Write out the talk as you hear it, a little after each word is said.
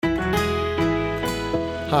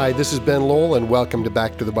Hi, this is Ben Lowell, and welcome to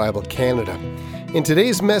Back to the Bible Canada. In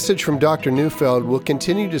today's message from Dr. Neufeld, we'll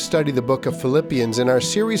continue to study the book of Philippians in our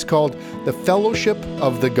series called The Fellowship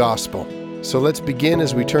of the Gospel. So let's begin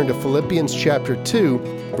as we turn to Philippians chapter 2,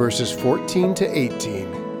 verses 14 to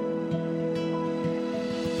 18.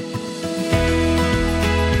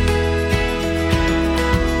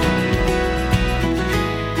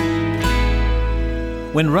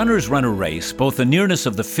 When runners run a race, both the nearness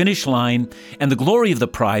of the finish line and the glory of the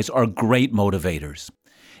prize are great motivators.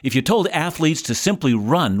 If you told athletes to simply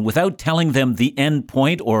run without telling them the end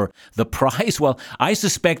point or the prize, well, I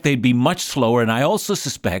suspect they'd be much slower, and I also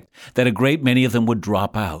suspect that a great many of them would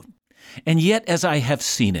drop out. And yet, as I have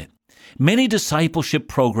seen it, many discipleship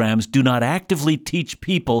programs do not actively teach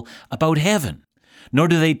people about heaven, nor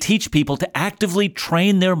do they teach people to actively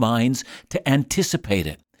train their minds to anticipate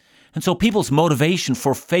it. And so people's motivation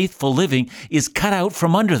for faithful living is cut out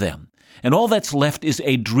from under them, and all that's left is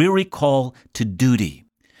a dreary call to duty.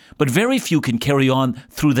 But very few can carry on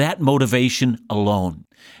through that motivation alone.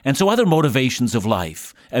 And so other motivations of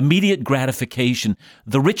life, immediate gratification,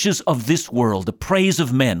 the riches of this world, the praise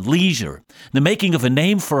of men, leisure, the making of a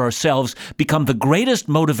name for ourselves become the greatest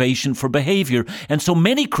motivation for behavior. And so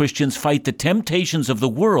many Christians fight the temptations of the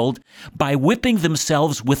world by whipping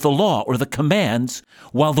themselves with the law or the commands,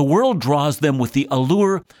 while the world draws them with the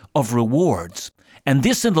allure of rewards. And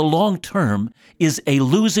this in the long term is a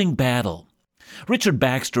losing battle. Richard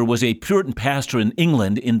Baxter was a Puritan pastor in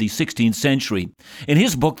England in the 16th century. In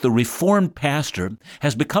his book, The Reformed Pastor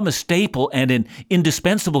has become a staple and an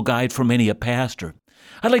indispensable guide for many a pastor.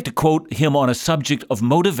 I'd like to quote him on a subject of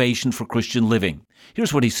motivation for Christian living.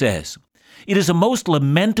 Here's what he says. "It is a most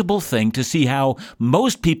lamentable thing to see how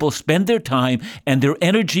most people spend their time and their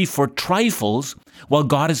energy for trifles while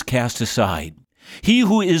God is cast aside. He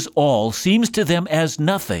who is all seems to them as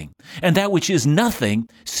nothing, and that which is nothing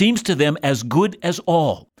seems to them as good as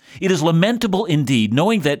all. It is lamentable indeed,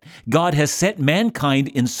 knowing that God has set mankind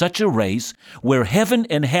in such a race where heaven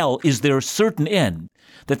and hell is their certain end,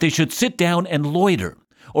 that they should sit down and loiter,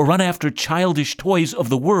 or run after childish toys of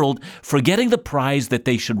the world, forgetting the prize that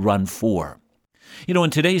they should run for." You know, in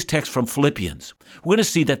today's text from Philippians, we're going to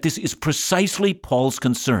see that this is precisely Paul's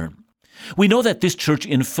concern. We know that this church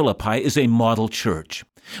in Philippi is a model church,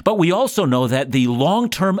 but we also know that the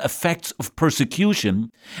long-term effects of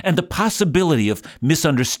persecution and the possibility of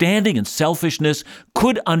misunderstanding and selfishness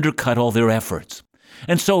could undercut all their efforts.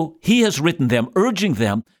 And so he has written them, urging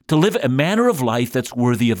them to live a manner of life that's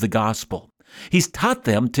worthy of the gospel. He's taught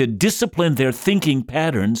them to discipline their thinking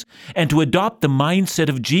patterns and to adopt the mindset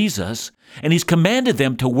of Jesus, and he's commanded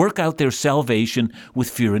them to work out their salvation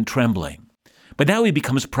with fear and trembling. But now he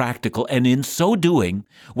becomes practical, and in so doing,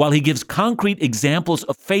 while he gives concrete examples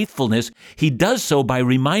of faithfulness, he does so by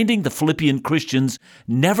reminding the Philippian Christians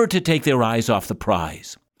never to take their eyes off the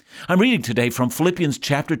prize. I'm reading today from Philippians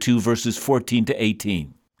chapter 2, verses 14 to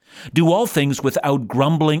 18. "Do all things without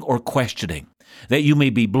grumbling or questioning, that you may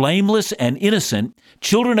be blameless and innocent,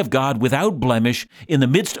 children of God without blemish, in the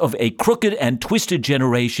midst of a crooked and twisted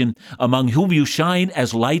generation, among whom you shine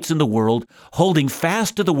as lights in the world, holding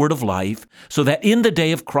fast to the word of life, so that in the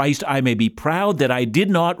day of Christ I may be proud that I did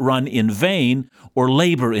not run in vain or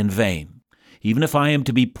labor in vain. Even if I am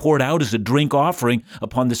to be poured out as a drink offering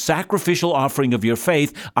upon the sacrificial offering of your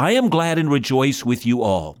faith, I am glad and rejoice with you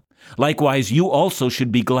all. Likewise, you also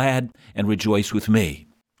should be glad and rejoice with me."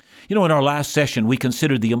 You know, in our last session, we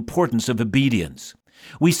considered the importance of obedience.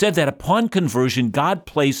 We said that upon conversion, God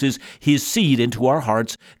places his seed into our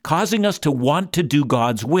hearts, causing us to want to do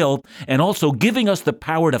God's will, and also giving us the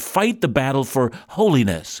power to fight the battle for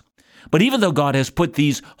holiness. But even though God has put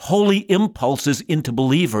these holy impulses into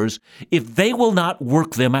believers, if they will not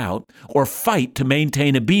work them out or fight to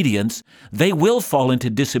maintain obedience, they will fall into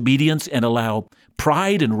disobedience and allow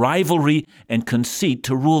pride and rivalry and conceit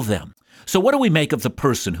to rule them. So what do we make of the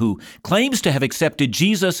person who claims to have accepted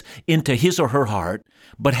Jesus into his or her heart,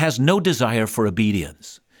 but has no desire for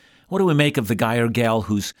obedience? What do we make of the guy or gal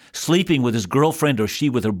who's sleeping with his girlfriend or she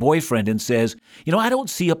with her boyfriend and says, I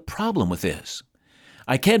don't see a problem with this.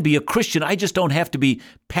 I can be a Christian, I just don't have to be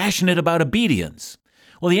passionate about obedience.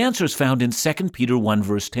 Well, the answer is found in 2 Peter 1,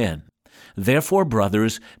 verse 10. "Therefore,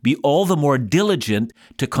 brothers, be all the more diligent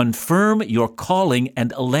to confirm your calling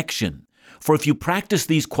and election. For if you practice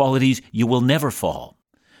these qualities, you will never fall."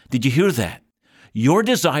 Did you hear that? Your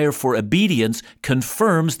desire for obedience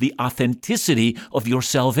confirms the authenticity of your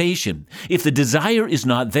salvation. If the desire is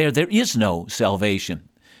not there, there is no salvation.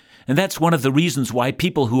 And that's one of the reasons why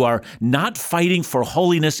people who are not fighting for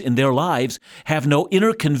holiness in their lives have no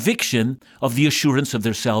inner conviction of the assurance of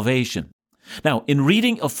their salvation. Now, in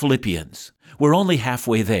reading of Philippians, We're only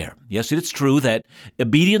halfway there. Yes, it's true that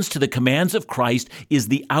obedience to the commands of Christ is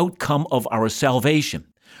the outcome of our salvation.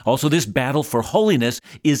 Also, this battle for holiness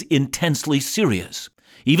is intensely serious.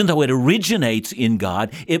 Even though it originates in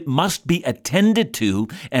God, it must be attended to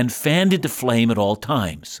and fanned into flame at all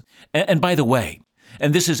times. And by the way,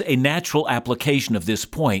 and this is a natural application of this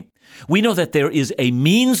point, we know that there is a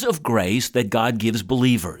means of grace that God gives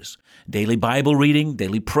believers. Daily Bible reading,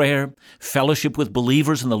 daily prayer, fellowship with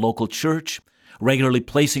believers in the local church, regularly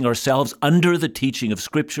placing ourselves under the teaching of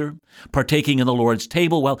Scripture, partaking in the Lord's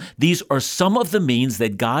table. Well, these are some of the means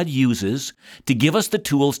that God uses to give us the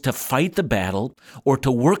tools to fight the battle or to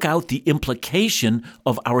work out the implication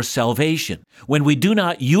of our salvation. When we do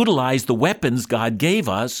not utilize the weapons God gave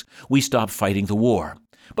us, we stop fighting the war.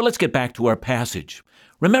 But let's get back to our passage.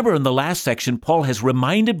 Remember, in the last section, Paul has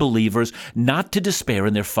reminded believers not to despair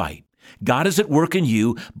in their fight. God is at work in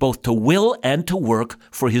you, both to will and to work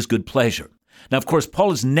for his good pleasure. Now, of course,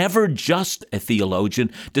 Paul is never just a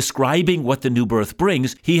theologian describing what the new birth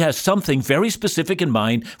brings. He has something very specific in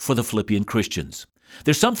mind for the Philippian Christians.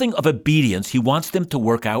 There's something of obedience he wants them to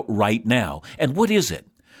work out right now. And what is it?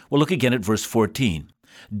 Well, look again at verse 14.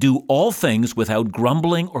 Do all things without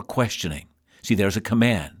grumbling or questioning. See, there's a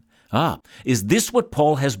command. Is this what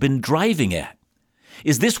Paul has been driving at?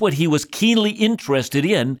 Is this what he was keenly interested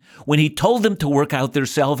in when he told them to work out their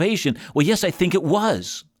salvation? Well, yes, I think it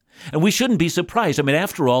was. And we shouldn't be surprised. I mean,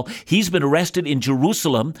 after all, he's been arrested in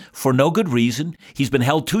Jerusalem for no good reason. He's been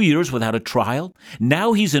held 2 years without a trial.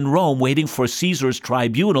 Now he's in Rome waiting for Caesar's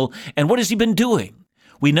tribunal. And what has he been doing?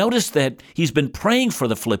 We notice that he's been praying for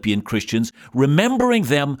the Philippian Christians, remembering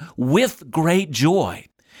them with great joy.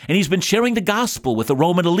 And he's been sharing the gospel with the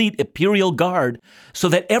Roman elite imperial guard so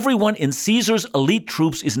that everyone in Caesar's elite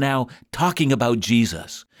troops is now talking about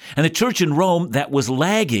Jesus. And the church in Rome that was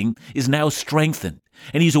lagging is now strengthened.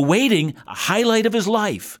 And he's awaiting a highlight of his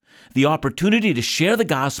life, the opportunity to share the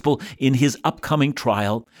gospel in his upcoming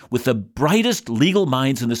trial with the brightest legal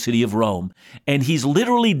minds in the city of Rome. And he's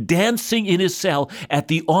literally dancing in his cell at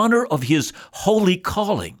the honor of his holy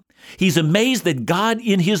calling. He's amazed that God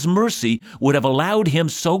in his mercy would have allowed him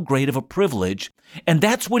so great of a privilege. And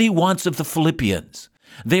that's what he wants of the Philippians.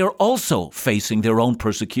 They are also facing their own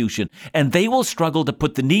persecution, and they will struggle to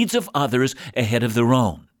put the needs of others ahead of their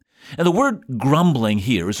own. And the word grumbling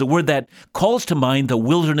here is a word that calls to mind the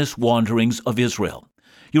wilderness wanderings of Israel.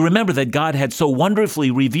 You remember that God had so wonderfully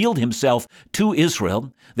revealed himself to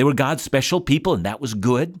Israel. They were God's special people, and that was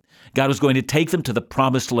good. God was going to take them to the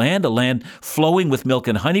promised land, a land flowing with milk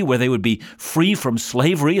and honey, where they would be free from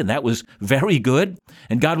slavery, and that was very good.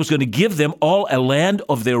 And God was going to give them all a land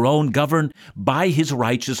of their own, governed by his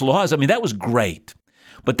righteous laws. I mean, that was great.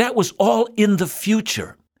 But that was all in the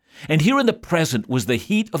future. And here in the present was the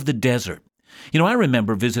heat of the desert. You know, I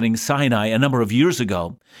remember visiting Sinai a number of years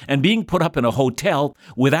ago and being put up in a hotel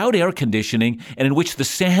without air conditioning and in which the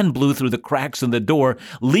sand blew through the cracks in the door,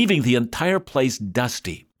 leaving the entire place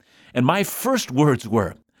dusty. And my first words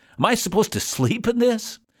were, am I supposed to sleep in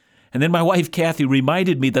this? And then my wife, Kathy,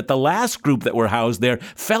 reminded me that the last group that were housed there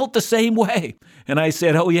felt the same way. And I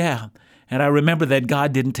said, oh yeah. And I remember that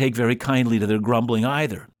God didn't take very kindly to their grumbling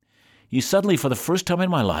either. Suddenly, for the first time in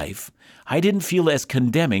my life, I didn't feel as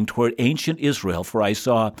condemning toward ancient Israel, for I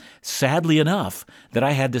saw, sadly enough, that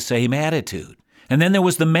I had the same attitude. And then there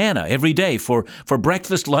was the manna every day for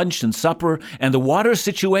breakfast, lunch, and supper, and the water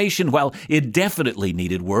situation, well, it definitely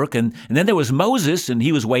needed work. And then there was Moses, and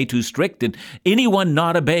he was way too strict, and anyone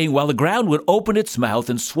not obeying, well, the ground would open its mouth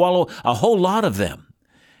and swallow a whole lot of them.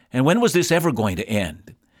 And when was this ever going to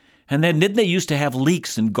end? And then didn't they used to have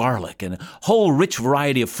leeks and garlic and a whole rich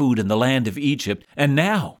variety of food in the land of Egypt? And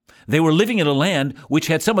now they were living in a land which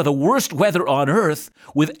had some of the worst weather on earth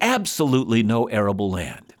with absolutely no arable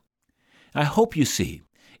land. I hope you see,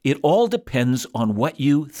 it all depends on what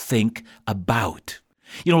you think about.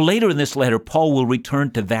 You know, later in this letter, Paul will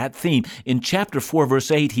return to that theme. In chapter 4,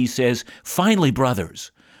 verse 8, he says, finally,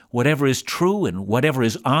 brothers, whatever is true and whatever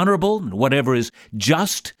is honorable and whatever is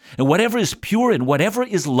just and whatever is pure and whatever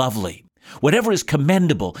is lovely, whatever is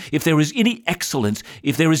commendable, if there is any excellence,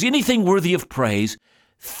 if there is anything worthy of praise,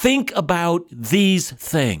 think about these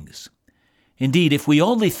things. Indeed, if we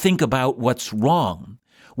only think about what's wrong,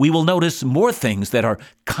 we will notice more things that are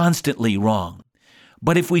constantly wrong.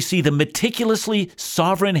 But if we see the meticulously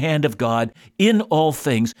sovereign hand of God in all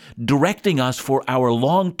things, directing us for our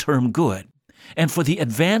long-term good, and for the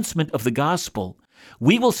advancement of the gospel,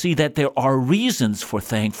 we will see that there are reasons for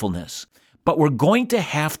thankfulness. But we're going to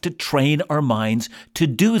have to train our minds to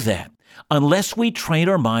do that. Unless we train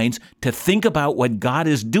our minds to think about what God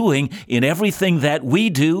is doing in everything that we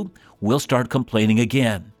do, we'll start complaining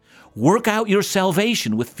again. work out your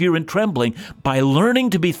salvation with fear and trembling by learning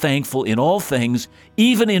to be thankful in all things,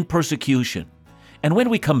 even in persecution. And when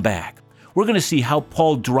we come back, we're going to see how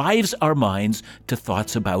Paul drives our minds to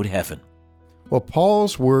thoughts about heaven. Well,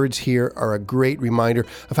 Paul's words here are a great reminder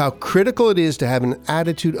of how critical it is to have an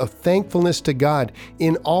attitude of thankfulness to God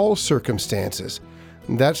in all circumstances.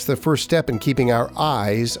 That's the first step in keeping our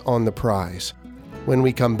eyes on the prize. When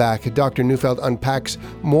we come back, Dr. Neufeld unpacks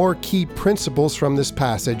more key principles from this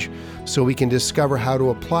passage so we can discover how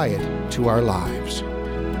to apply it to our lives.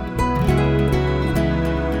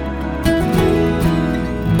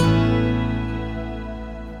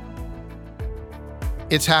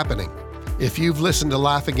 It's happening. If you've listened to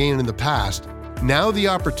Laugh Again in the past, now the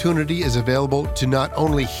opportunity is available to not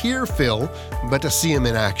only hear Phil, but to see him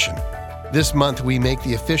in action. This month, we make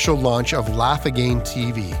the official launch of Laugh Again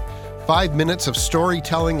TV. 5 minutes of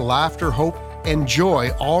storytelling, laughter, hope, and joy,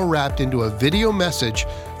 all wrapped into a video message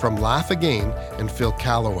from Laugh Again and Phil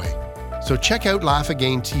Callaway. So check out Laugh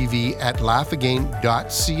Again TV at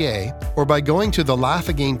laughagain.ca or by going to the Laugh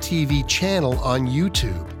Again TV channel on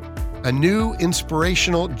YouTube. A new,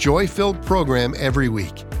 inspirational, joy-filled program every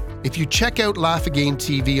week. If you check out Laugh Again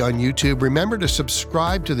TV on YouTube, remember to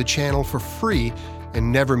subscribe to the channel for free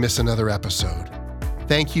and never miss another episode.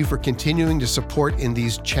 Thank you for continuing to support in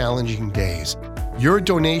these challenging days. Your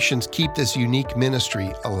donations keep this unique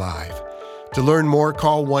ministry alive. To learn more,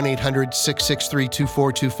 call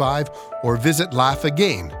 1-800-663-2425 or visit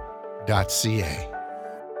laughagain.ca.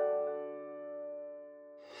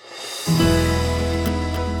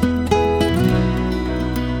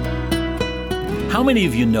 How many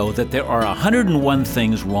of you know that there are 101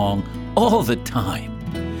 things wrong all the time?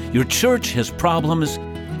 Your church has problems,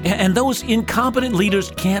 and those incompetent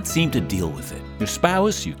leaders can't seem to deal with it. Your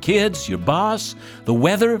spouse, your kids, your boss, the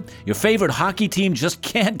weather, your favorite hockey team just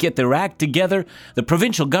can't get their act together. The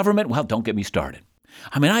provincial government, well, don't get me started.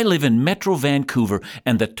 I live in Metro Vancouver,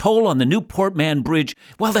 and the toll on the new Port Mann Bridge,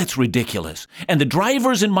 well, that's ridiculous. And the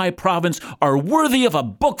drivers in my province are worthy of a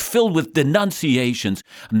book filled with denunciations.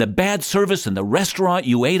 And the bad service in the restaurant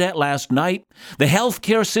you ate at last night, the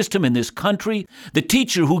healthcare system in this country, the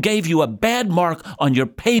teacher who gave you a bad mark on your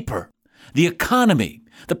paper, the economy,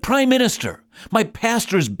 the Prime Minister, my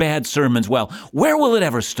pastor's bad sermons. Well, where will it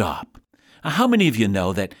ever stop? How many of you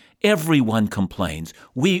know that everyone complains?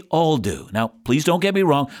 We all do. Now, please don't get me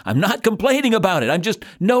wrong. I'm not complaining about it. I'm just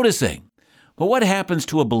noticing. But what happens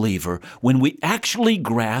to a believer when we actually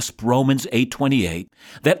grasp Romans 8:28,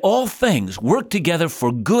 that all things work together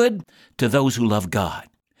for good to those who love God?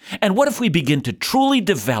 And what if we begin to truly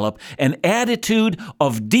develop an attitude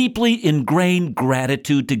of deeply ingrained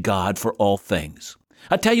gratitude to God for all things?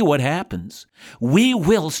 I'll tell you what happens. We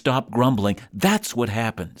will stop grumbling. That's what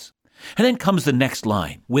happens. And then comes the next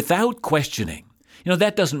line, without questioning.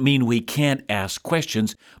 That doesn't mean we can't ask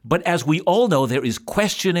questions, but as we all know, there is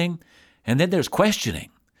questioning, and then there's questioning.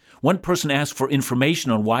 One person asks for information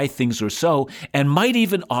on why things are so, and might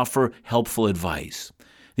even offer helpful advice.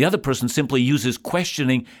 The other person simply uses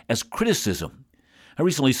questioning as criticism. I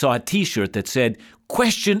recently saw a t-shirt that said,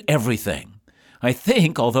 "Question everything." I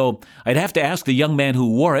think, although I'd have to ask the young man who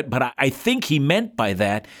wore it, but I think he meant by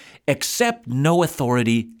that, accept no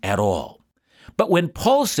authority at all. But when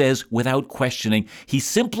Paul says without questioning, he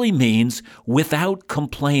simply means without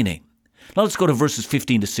complaining. Now let's go to verses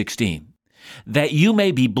 15 to 16. That you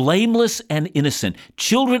may be blameless and innocent,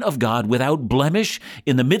 children of God without blemish,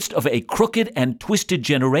 in the midst of a crooked and twisted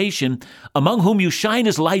generation, among whom you shine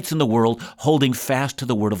as lights in the world, holding fast to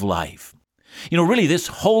the word of life. Really, this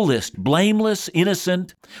whole list, blameless,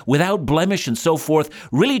 innocent, without blemish, and so forth,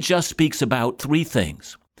 really just speaks about three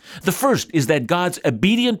things. The first is that God's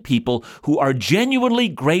obedient people who are genuinely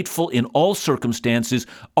grateful in all circumstances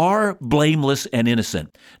are blameless and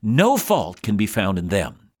innocent. No fault can be found in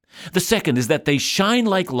them. The second is that they shine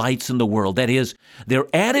like lights in the world. That is, their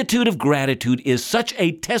attitude of gratitude is such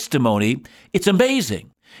a testimony, it's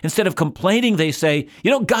amazing. Instead of complaining, they say,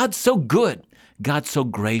 God's so good. God's so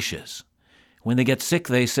gracious. When they get sick,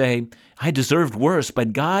 they say, I deserved worse,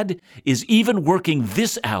 but God is even working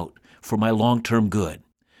this out for my long-term good.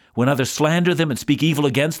 When others slander them and speak evil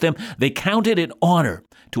against them, they count it an honor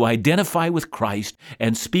to identify with Christ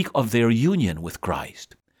and speak of their union with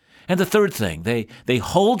Christ. And the third thing, they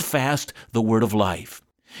hold fast the word of life.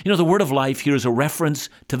 The word of life here is a reference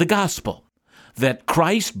to the gospel, that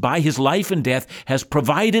Christ, by his life and death, has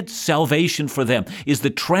provided salvation for them, is the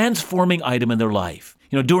transforming item in their life.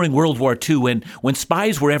 During World War II, when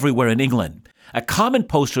spies were everywhere in England, a common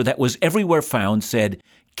poster that was everywhere found said,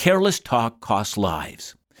 "Careless talk costs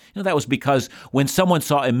lives." That was because when someone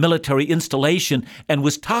saw a military installation and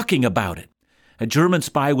was talking about it, A German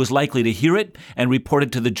spy was likely to hear it and report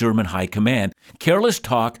it to the German high command. Careless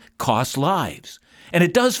talk costs lives, and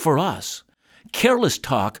it does for us. Careless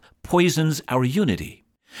talk poisons our unity.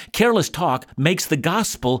 Careless talk makes the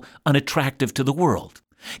gospel unattractive to the world.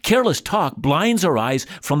 Careless talk blinds our eyes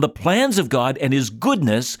from the plans of God and His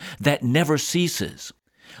goodness that never ceases.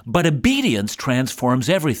 But obedience transforms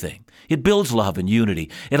everything. It builds love and unity.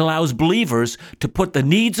 It allows believers to put the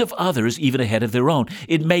needs of others even ahead of their own.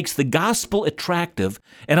 It makes the gospel attractive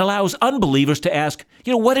and allows unbelievers to ask,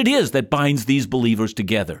 what it is that binds these believers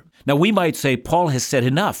together. Now, we might say Paul has said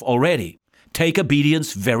enough already. Take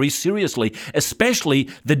obedience very seriously, especially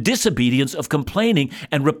the disobedience of complaining,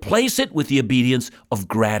 and replace it with the obedience of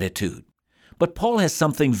gratitude. But Paul has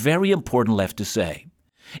something very important left to say.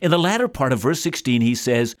 In the latter part of verse 16, he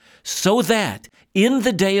says, so that in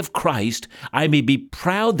the day of Christ I may be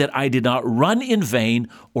proud that I did not run in vain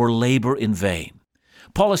or labor in vain.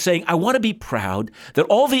 Paul is saying, I want to be proud that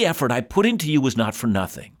all the effort I put into you was not for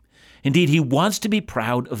nothing. Indeed, he wants to be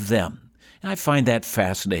proud of them. And I find that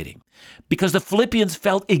fascinating because the Philippians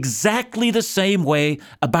felt exactly the same way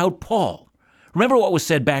about Paul. Remember what was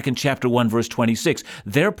said back in chapter 1, verse 26.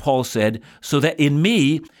 There Paul said, so that in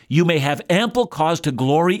me you may have ample cause to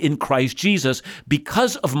glory in Christ Jesus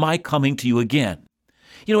because of my coming to you again.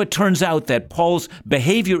 It turns out that Paul's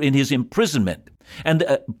behavior in his imprisonment and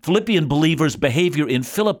the Philippian believers' behavior in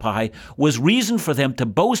Philippi was reason for them to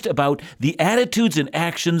boast about the attitudes and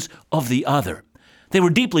actions of the other. They were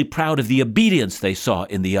deeply proud of the obedience they saw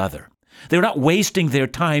in the other. They were not wasting their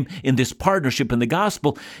time in this partnership in the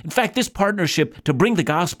gospel. In fact, this partnership to bring the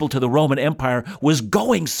gospel to the Roman Empire was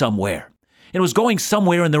going somewhere. It was going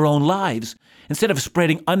somewhere in their own lives. Instead of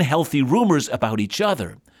spreading unhealthy rumors about each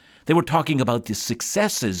other, they were talking about the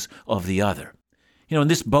successes of the other. And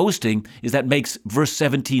this boasting is that makes verse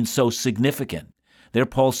 17 so significant. There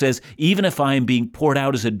Paul says, even if I am being poured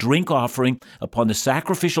out as a drink offering upon the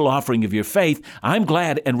sacrificial offering of your faith, I'm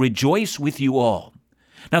glad and rejoice with you all.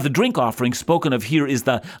 Now, the drink offering spoken of here is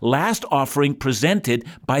the last offering presented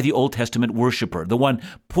by the Old Testament worshiper, the one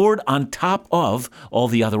poured on top of all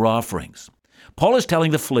the other offerings. Paul is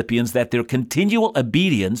telling the Philippians that their continual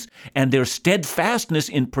obedience and their steadfastness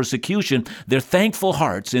in persecution, their thankful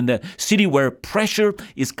hearts in the city where pressure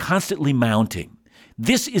is constantly mounting.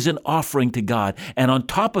 This is an offering to God, and on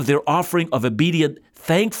top of their offering of obedient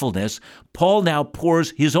thankfulness, Paul now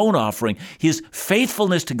pours his own offering, his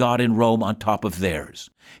faithfulness to God in Rome on top of theirs.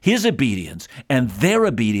 His obedience and their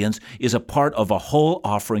obedience is a part of a whole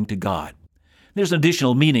offering to God. There's an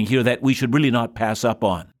additional meaning here that we should really not pass up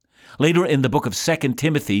on. Later in the book of 2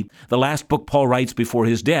 Timothy, the last book Paul writes before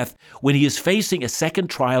his death, when he is facing a second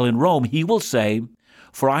trial in Rome, he will say,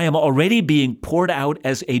 for I am already being poured out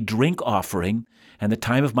as a drink offering, and the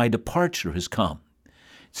time of my departure has come.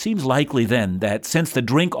 It seems likely then that since the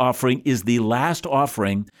drink offering is the last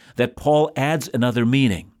offering, that Paul adds another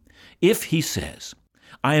meaning. If he says,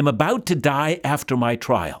 I am about to die after my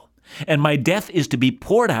trial, and my death is to be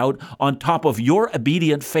poured out on top of your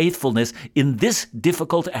obedient faithfulness in this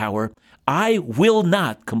difficult hour, I will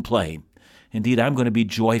not complain. Indeed, I'm going to be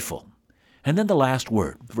joyful. And then the last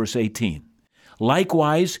word, verse 18.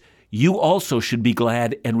 Likewise, you also should be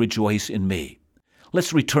glad and rejoice in me.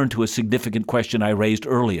 Let's return to a significant question I raised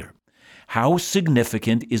earlier. How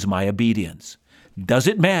significant is my obedience? Does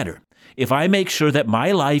it matter if I make sure that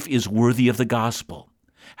my life is worthy of the gospel?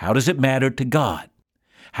 How does it matter to God?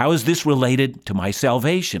 How is this related to my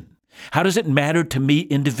salvation? How does it matter to me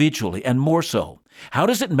individually, and more so? How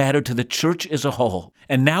does it matter to the church as a whole?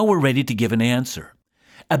 And now we're ready to give an answer.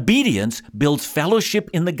 Obedience builds fellowship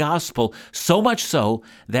in the gospel, so much so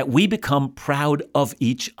that we become proud of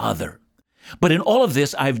each other. But in all of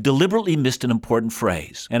this, I've deliberately missed an important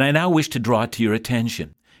phrase, and I now wish to draw it to your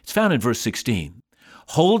attention. It's found in verse 16.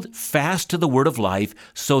 Hold fast to the word of life,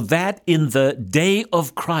 so that in the day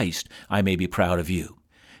of Christ I may be proud of you.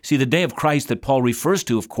 See, the day of Christ that Paul refers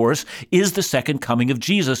to, of course, is the second coming of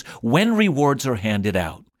Jesus, when rewards are handed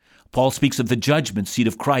out. Paul speaks of the judgment seat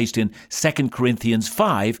of Christ in 2 Corinthians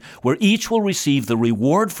 5, where each will receive the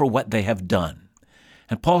reward for what they have done.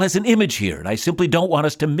 And Paul has an image here, and I simply don't want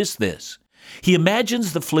us to miss this. He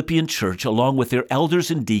imagines the Philippian church, along with their elders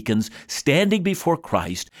and deacons, standing before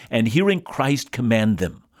Christ and hearing Christ command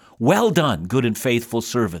them, well done, good and faithful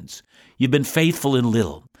servants. You've been faithful in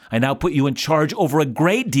little. I now put you in charge over a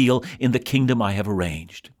great deal in the kingdom I have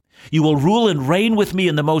arranged. You will rule and reign with me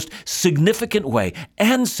in the most significant way.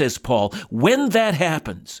 And, says Paul, when that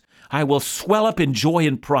happens, I will swell up in joy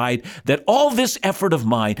and pride that all this effort of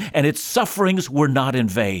mine and its sufferings were not in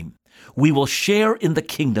vain. We will share in the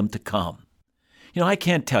kingdom to come. I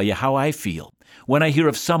can't tell you how I feel When I hear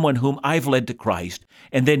of someone whom I've led to Christ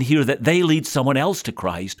and then hear that they lead someone else to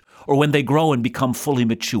Christ, or when they grow and become fully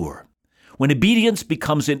mature. When obedience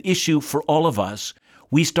becomes an issue for all of us,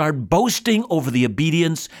 we start boasting over the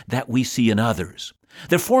obedience that we see in others.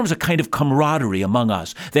 There forms a kind of camaraderie among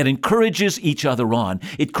us that encourages each other on.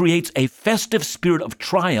 It creates a festive spirit of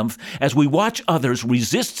triumph as we watch others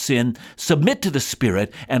resist sin, submit to the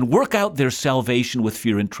Spirit, and work out their salvation with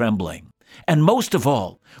fear and trembling. And most of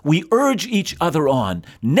all, we urge each other on,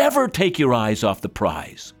 never take your eyes off the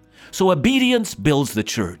prize. So obedience builds the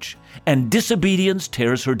church, and disobedience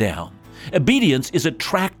tears her down. Obedience is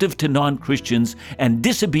attractive to non-Christians, and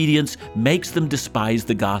disobedience makes them despise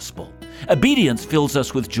the gospel. Obedience fills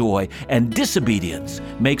us with joy, and disobedience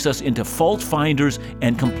makes us into fault finders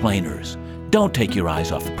and complainers. Don't take your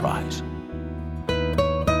eyes off the prize.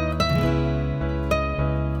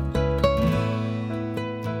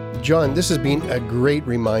 John, this has been a great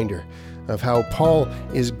reminder of how Paul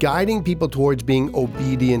is guiding people towards being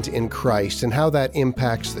obedient in Christ and how that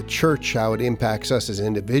impacts the church, how it impacts us as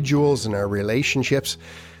individuals and our relationships.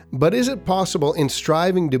 But is it possible in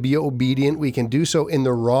striving to be obedient, we can do so in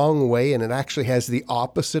the wrong way and it actually has the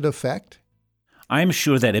opposite effect? I'm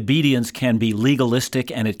sure that obedience can be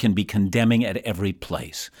legalistic and it can be condemning at every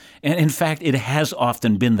place. And in fact, it has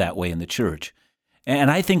often been that way in the church.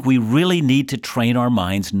 And I think we really need to train our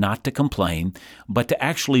minds not to complain, but to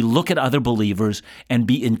actually look at other believers and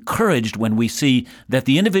be encouraged when we see that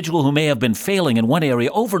the individual who may have been failing in one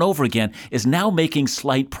area over and over again is now making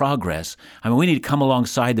slight progress. I mean, we need to come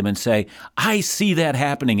alongside them and say, I see that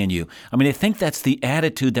happening in you. I mean, I think that's the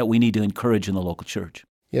attitude that we need to encourage in the local church.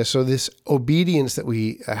 Yeah, so this obedience that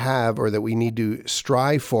we have or that we need to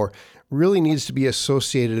strive for really needs to be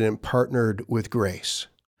associated and partnered with grace.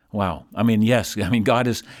 Wow. I mean, yes. I mean, God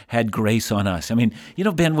has had grace on us. I mean,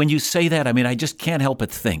 Ben, when you say that, I mean, I just can't help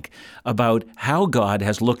but think about how God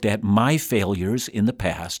has looked at my failures in the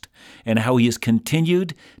past and how He has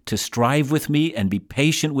continued to strive with me and be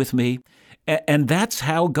patient with me. And that's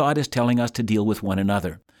how God is telling us to deal with one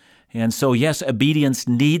another. And so, yes, obedience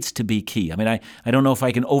needs to be key. I mean, I don't know if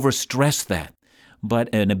I can overstress that.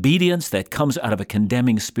 But an obedience that comes out of a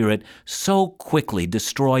condemning spirit so quickly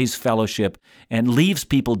destroys fellowship and leaves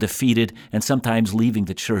people defeated and sometimes leaving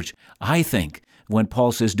the church. I think when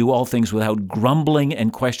Paul says, do all things without grumbling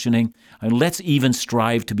and questioning, and let's even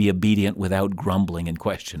strive to be obedient without grumbling and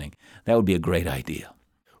questioning. That would be a great idea.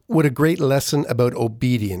 What a great lesson about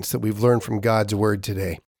obedience that we've learned from God's Word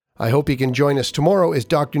today. I hope you can join us tomorrow as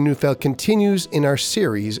Dr. Neufeld continues in our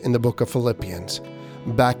series in the book of Philippians.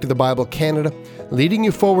 Back to the Bible Canada, leading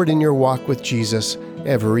you forward in your walk with Jesus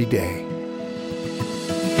every day.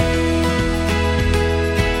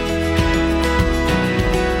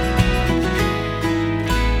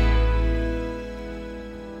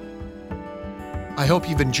 I hope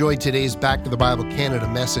you've enjoyed today's Back to the Bible Canada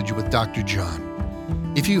message with Dr.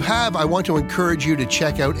 John. If you have, I want to encourage you to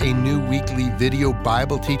check out a new weekly video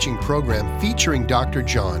Bible teaching program featuring Dr.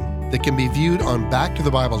 John that can be viewed on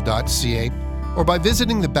backtothebible.ca or by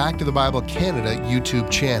visiting the Back to the Bible Canada YouTube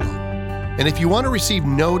channel. And if you want to receive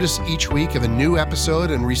notice each week of a new episode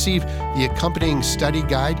and receive the accompanying study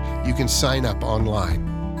guide, you can sign up online.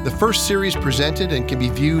 The first series presented and can be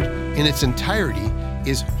viewed in its entirety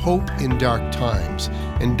is Hope in Dark Times,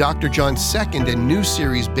 and Dr. John's second and new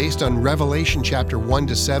series based on Revelation chapter 1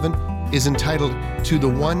 to 7 is entitled To the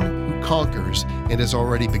One Who Conquers and has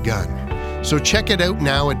already begun. So check it out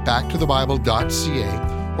now at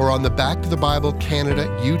backtothebible.ca or on the Back to the Bible Canada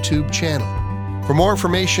YouTube channel. For more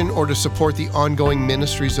information or to support the ongoing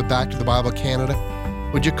ministries of Back to the Bible Canada,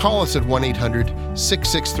 would you call us at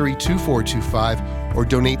 1-800-663-2425 or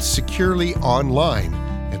donate securely online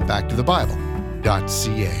at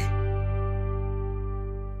backtothebible.ca.